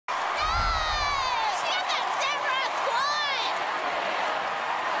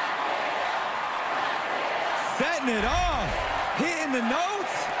setting it off, hitting the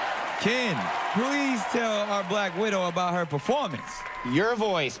notes. Ken, please tell our Black Widow about her performance. Your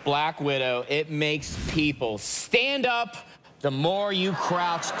voice, Black Widow, it makes people stand up the more you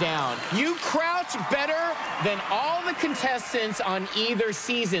crouch down. You crouch better than all the contestants on either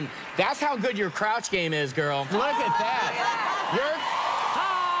season. That's how good your crouch game is, girl. Look at that.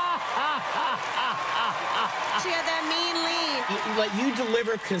 She had that mean lean. Like, you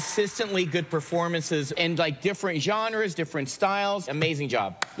deliver consistently good performances in like different genres, different styles. Amazing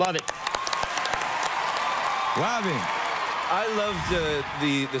job. Love it. Robin. I loved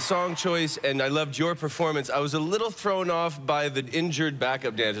the song choice, and I loved your performance. I was a little thrown off by the injured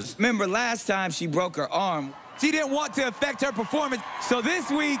backup dancers. Remember last time she broke her arm, she didn't want to affect her performance, so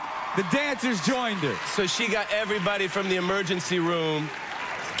this week, the dancers joined her. So she got everybody from the emergency room,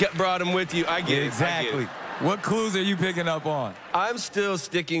 brought them with you. I get it. Exactly. What clues are you picking up on? I'm still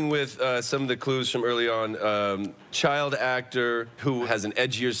sticking with some of the clues from early on. Child actor who has an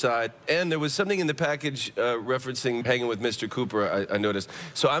edgier side. And there was something in the package referencing hanging with Mr. Cooper, I noticed.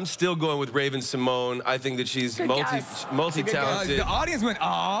 So I'm still going with Raven-Symoné. I think that she's multi-talented. The audience went,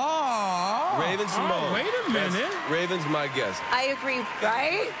 aww. Raven-Symoné. Wait a minute. Raven's my guess. I agree,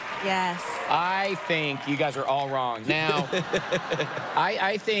 right? Yes. I think you guys are all wrong. Now,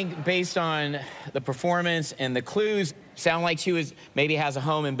 I think based on the performance and the clues, sound like she maybe has a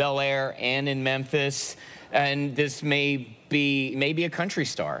home in Bel Air and in Memphis, and this may be a country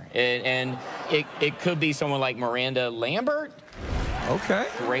star, and it could be someone like Miranda Lambert. Okay.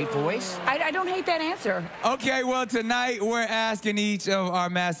 Great voice. I don't hate that answer. Okay, well, tonight we're asking each of our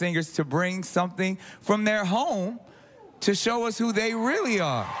Masked Singers to bring something from their home to show us who they really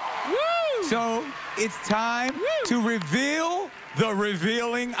are. Woo! So it's time to reveal the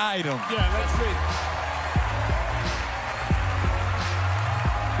revealing item. Yeah, let's see.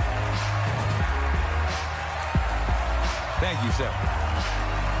 Thank you, sir.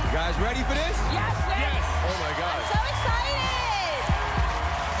 You guys ready for this? Yes, Yes. Oh, my God. I'm so excited.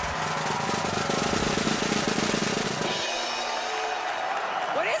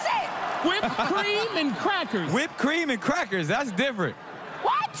 What is it? Whipped cream and crackers. Whipped cream and crackers, that's different.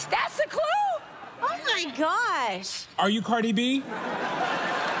 What? That's the clue? Oh, my gosh. Are you Cardi B?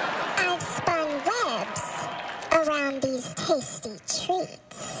 I've spun webs around these tasty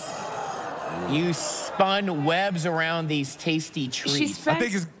treats. You spun webs around these tasty treats. I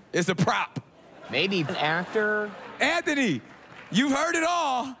think it's a prop. Maybe an actor. Anthony, you've heard it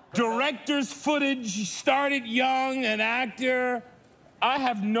all. Director's footage, started young, an actor. I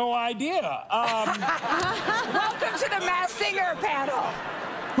have no idea. Welcome to the Masked Singer panel.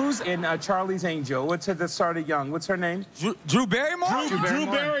 Who's in Charlie's Angel? What's her that started young? What's her name? Drew Barrymore? Drew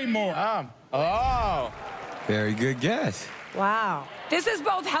Barrymore. Oh. Very good guess. Wow. This is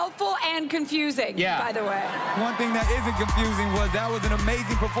both helpful and confusing, by the way. One thing that isn't confusing was that was an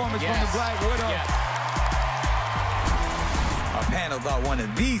amazing performance from the Black Widow. Yes. Our panel thought one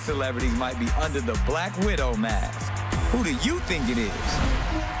of these celebrities might be under the Black Widow mask. Who do you think it is?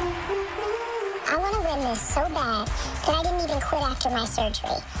 I want to win this so bad that I didn't even quit after my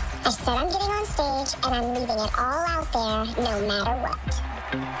surgery. I said I'm getting on stage and I'm leaving it all out there no matter what.